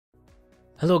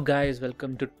Hello guys,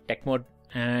 welcome to Tech Mode,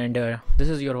 and this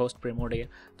is your host Pramod here.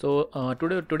 So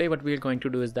today what we're going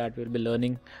to do is that we'll be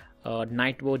learning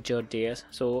NightWatchJS.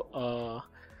 So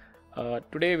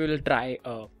today we will try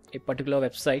a particular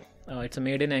website. It's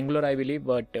made in Angular, I believe,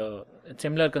 but it's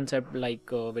similar concept like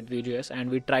with VueJS, and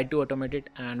we try to automate it,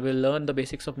 and we'll learn the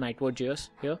basics of NightWatchJS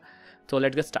here. So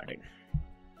let's get started.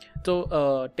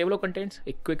 So table of contents,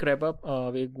 a quick wrap up.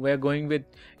 We're going with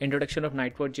introduction of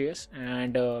NightWatchJS,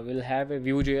 and we'll have a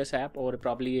VueJS app or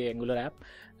probably a Angular app,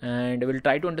 and we'll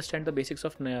try to understand the basics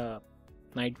of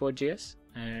NightWatchJS,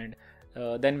 and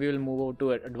then we will move over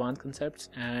to advanced concepts,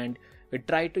 and we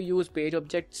try to use page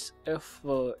objects if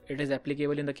it is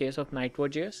applicable in the case of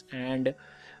NightWatchJS, and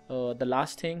the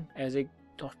last thing, as a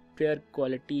software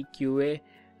quality QA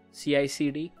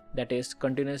CICD, that is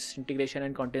continuous integration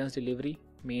and continuous delivery,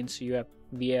 means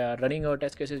we are running our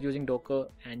test cases using Docker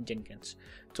and Jenkins.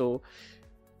 So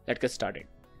let's get started.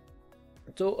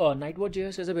 So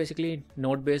NightWatchJS is a basically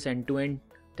node-based end-to-end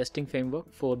testing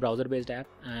framework for browser-based app,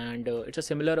 and it's a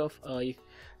similar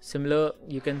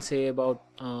you can say about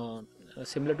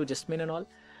similar to Jasmine and all.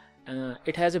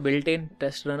 It has a built-in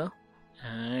test runner,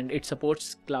 and it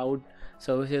supports cloud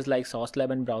services like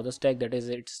SourceLab and BrowserStack. That is,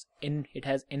 it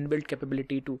has inbuilt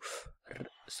capability to.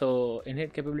 So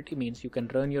inherent capability means you can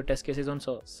run your test cases on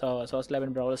SourceLab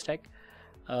and BrowserStack.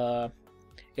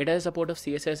 It has support of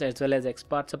CSS as well as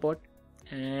XPath support,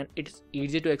 and it's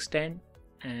easy to extend,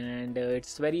 and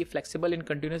it's very flexible in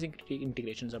continuous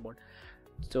integration support.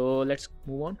 So let's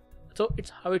move on. So it's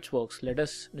how it works. Let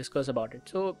us discuss about it.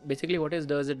 So basically what it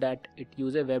does is that it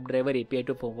uses a WebDriver API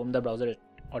to perform the browser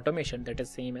automation that is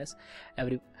same as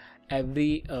every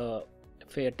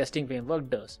testing framework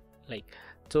does.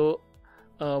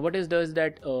 What it does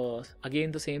that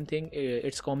again the same thing.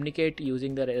 It's communicate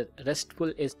using the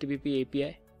RESTful HTTP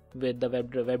API with the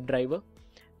WebDriver,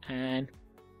 and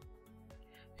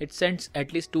it sends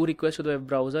at least 2 requests to the web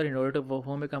browser in order to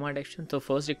perform a command action. So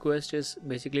first request is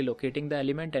basically locating the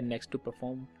element, and next to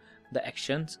perform the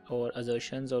actions or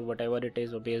assertions or whatever it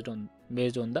is, or based on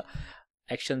the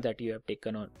actions that you have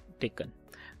taken.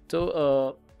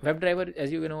 So WebDriver,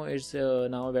 as you know, is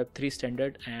now Web3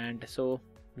 standard, and so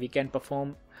we can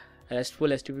perform RESTful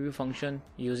HTTP function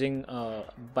using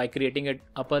by creating an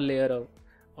upper layer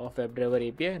of WebDriver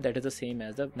API that is the same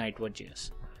as the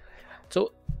NightWatchJS.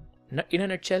 So in a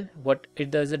nutshell, what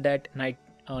it does is that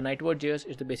NightWatchJS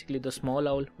is basically the small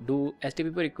owl do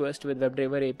HTTP request with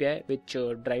WebDriver API, which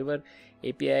driver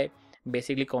API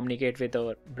basically communicate with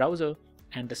our browser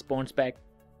and responds back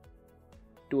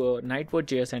to a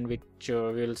NightWatchJS, and which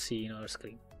we'll see in our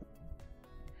screen.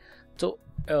 So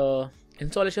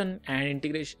installation and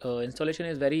integration. Installation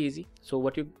is very easy. So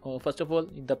what you first of all,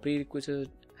 the prerequisite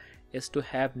is to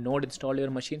have Node installed your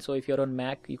machine. So if you're on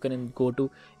Mac, you can go to,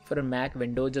 if you're on Mac,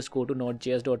 Windows, just go to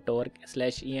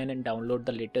nodejs.org/en and download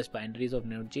the latest binaries of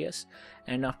Node.js,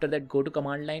 and after that go to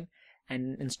command line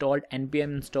and install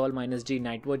npm install -g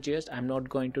NightWatchJS. I'm not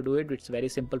going to do it. It's very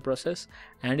simple process.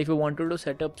 And if you wanted to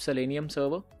set up Selenium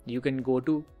server, you can go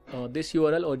to this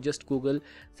URL or just Google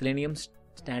Selenium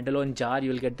standalone jar.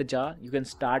 You will get the jar. You can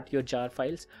start your jar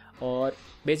files, or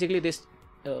basically this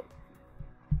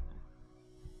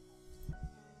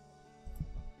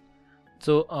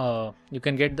you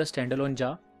can get the standalone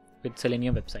jar with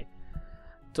Selenium website.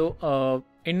 So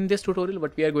in this tutorial,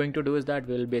 what we are going to do is that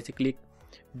we'll basically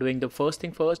doing the first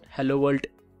thing first, hello world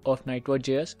of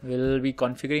NightWatchJS. We'll be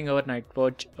configuring our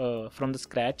NightWatch from the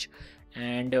scratch,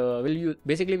 and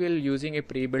we'll using a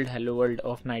pre-built hello world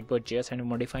of NightWatchJS and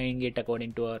modifying it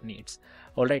according to our needs.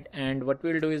 Alright, and what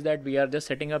we'll do is that we are just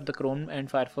setting up the Chrome and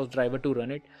Firefox driver to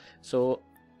run it. So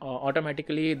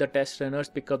automatically the test runners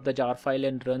pick up the jar file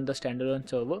and run the standalone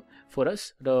server for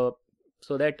us,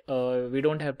 so that we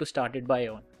don't have to start it by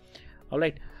own.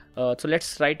 Alright, so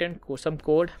let's write in some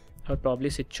code, or probably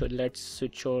let's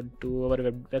switch on to our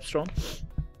WebStorm.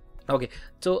 Okay,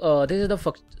 so this is the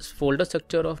folder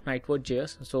structure of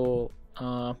NightWatchJS. So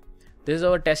this is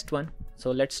our test one. So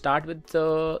let's start with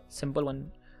the simple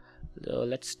one.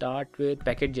 Let's start with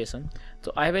package.json.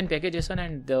 So I have in package.json,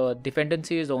 and the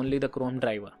dependency is only the Chrome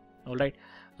driver. Alright,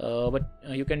 but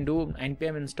you can do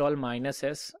npm install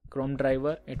 -s Chrome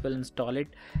driver. It will install it,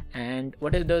 and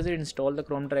what it does, it install the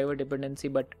Chrome driver dependency.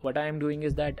 But what I am doing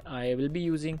is that I will be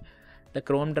using the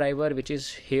Chrome driver, which is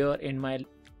here in my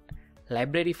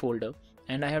library folder,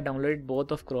 and I have downloaded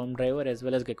both of Chrome driver as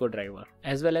well as Gecko driver.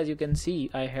 As well as you can see,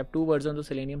 I have 2 versions of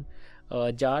Selenium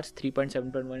jars,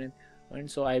 3.7.1, and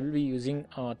so I will be using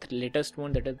the latest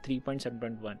one, that is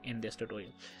 3.7.1 in this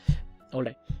tutorial.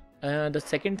 Alright, The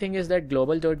second thing is that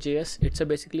global.js, it's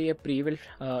basically a pre-built,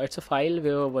 it's a file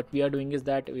where what we are doing is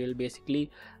that we'll basically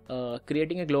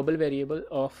creating a global variable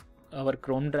of our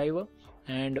Chrome driver,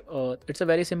 and it's a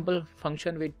very simple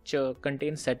function which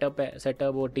contains setup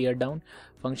or tear down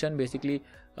function. Basically,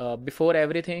 before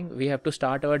everything we have to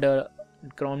start our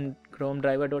Chrome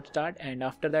driver.start, and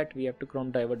after that we have to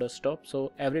Chrome driver.stop.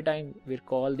 So every time we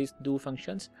call these two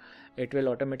functions, it will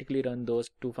automatically run those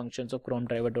two functions of Chrome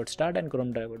driver.start and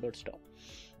Chrome driver.stop.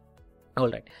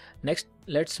 Alright, next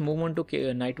let's move on to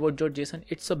NightWatch.json.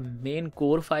 It's a main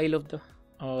core file of the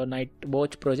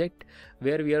NightWatch project,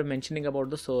 where we are mentioning about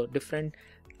the different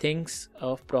things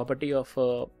of property of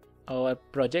our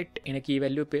project in a key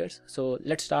value pairs. So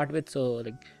let's start with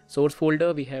like source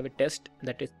folder. We have a test,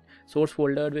 that is source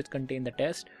folder which contain the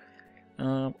test,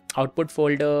 output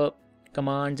folder,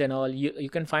 commands and all. You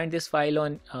can find this file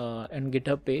on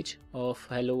GitHub page of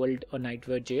Hello World or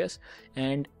NightWatch.js.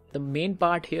 And the main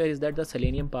part here is that the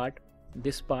Selenium part,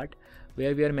 this part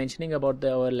where we are mentioning about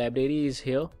our library is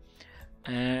here,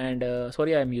 and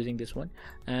sorry, I am using this one,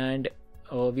 and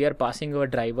we are passing our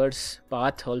driver's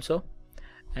path also.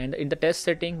 And in the test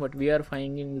setting, what we are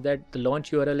finding is that the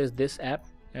launch URL is this app.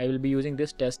 I will be using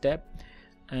this test app,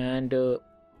 and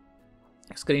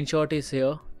screenshot is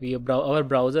here. Our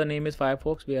browser name is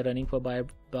Firefox. We are running for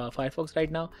Firefox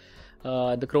right now.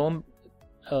 The Chrome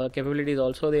capability is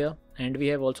also there, and we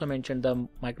have also mentioned the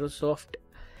Microsoft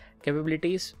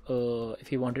capabilities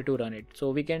if you wanted to run it. So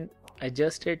we can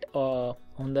adjust it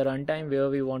on the runtime where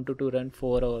we wanted to run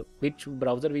for which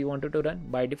browser we wanted to run.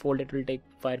 By default it will take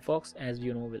Firefox, as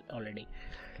you know already.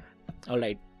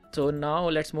 Alright, so now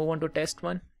let's move on to test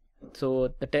one.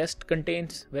 So the test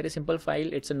contains very simple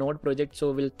file. It's a node project,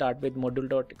 so we'll start with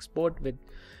module.export with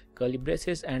curly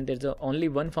braces, and there's only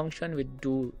one function which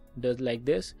does like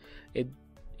this.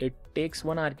 It takes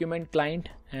one argument client,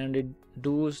 and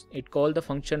it call the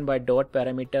function by dot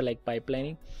parameter like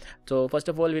pipelining. So first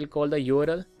of all we'll call the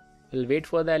URL, we'll wait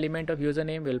for the element of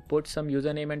username, we'll put some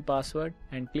username and password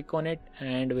and click on it,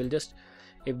 and we'll just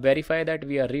verify that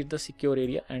we are reached the secure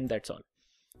area, and that's all.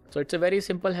 So it's a very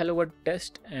simple Hello World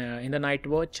test. In the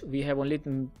NightWatch we have only,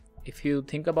 if you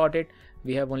think about it,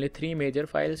 we have only three major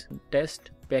files: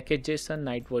 test, package.json,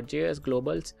 NightWatch.js,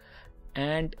 globals,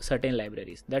 and certain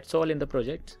libraries. That's all in the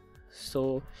project.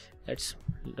 So let's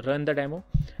run the demo.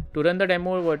 To run the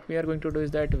demo, what we are going to do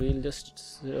is that we'll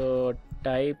just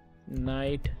type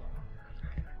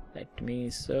let me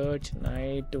search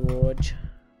NightWatch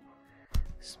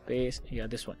space, yeah,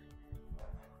 this one.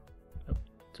 Oh,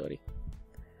 sorry.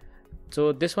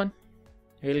 So this one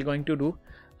we're going to do,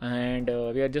 and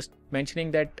we are just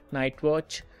mentioning that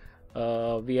NightWatch,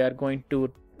 we are going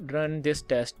to run this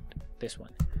test, this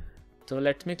one. So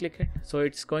let me click it. So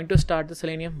it's going to start the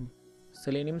Selenium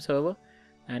server,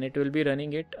 and it will be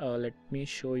running it. Let me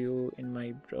show you in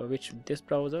my this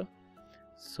browser.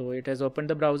 So it has opened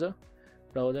the browser.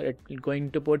 It's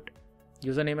going to put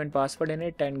username and password in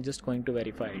it, and just going to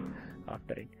verify it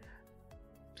after it.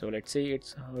 So let's see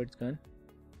how it's gone.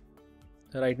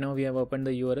 So right now we have opened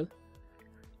the URL.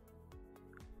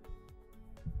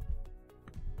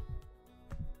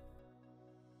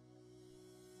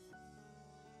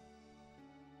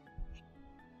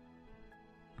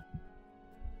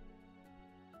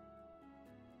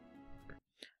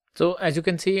 So as you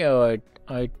can see,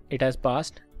 it has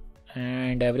passed,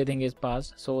 and everything is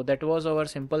passed. So that was our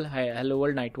simple Hello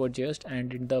World NightWatch.js,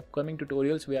 and in the upcoming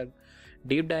tutorials we are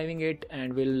deep diving it,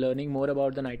 and we'll learning more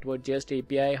about the NightWatchJS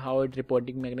API, how its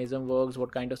reporting mechanism works,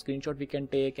 what kind of screenshot we can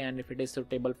take, and if it is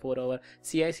suitable for our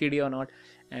CICD or not.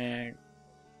 And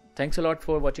thanks a lot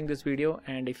for watching this video,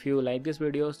 and if you like this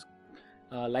videos,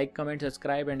 like, comment,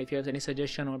 subscribe, and if you have any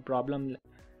suggestion or problem,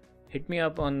 hit me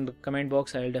up on the comment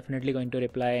box. I'll definitely going to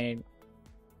reply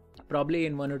probably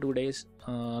in 1 or 2 days.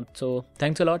 So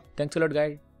thanks a lot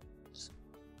guys,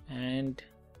 and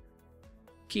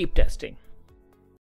keep testing.